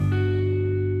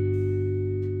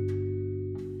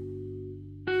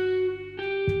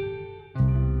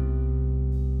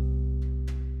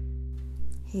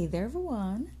Hey there,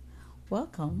 everyone.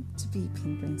 Welcome to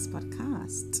Peepindling's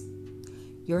podcast.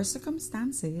 Your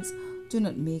circumstances do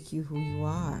not make you who you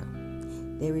are.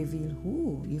 They reveal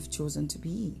who you've chosen to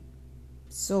be.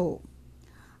 So,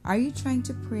 are you trying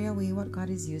to pray away what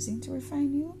God is using to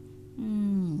refine you?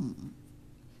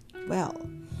 Well,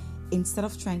 instead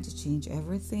of trying to change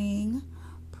everything,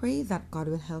 pray that God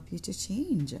will help you to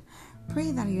change.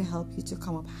 Pray that He'll help you to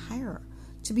come up higher,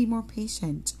 to be more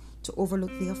patient, to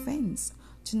overlook the offense,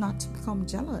 to not become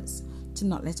jealous, to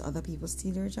not let other people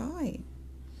steal your joy.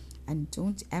 And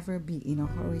don't ever be in a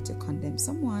hurry to condemn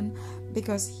someone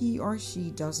because he or she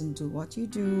doesn't do what you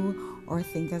do or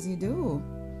think as you do.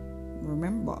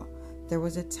 Remember, there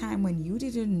was a time when you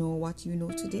didn't know what you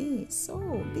know today, so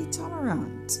be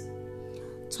tolerant.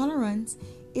 Tolerance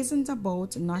isn't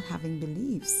about not having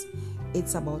beliefs.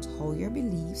 It's about how your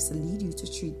beliefs lead you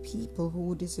to treat people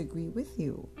who disagree with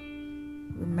you.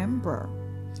 Remember,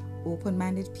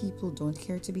 open-minded people don't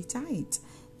care to be tight.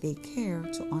 They care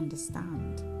to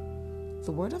understand.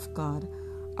 The Word of God,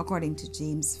 according to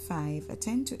James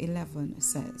 5:10-11,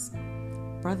 says,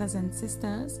 "Brothers and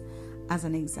sisters, as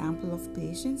an example of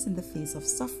patience in the face of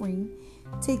suffering,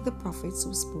 take the prophets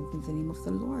who spoke in the name of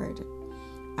the Lord.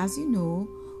 As you know,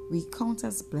 we count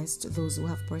as blessed those who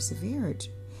have persevered.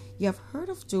 You have heard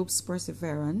of Job's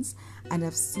perseverance and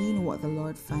have seen what the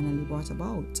Lord finally brought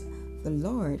about. The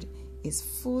Lord is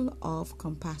full of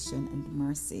compassion and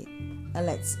mercy." And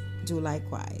let's do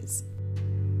likewise.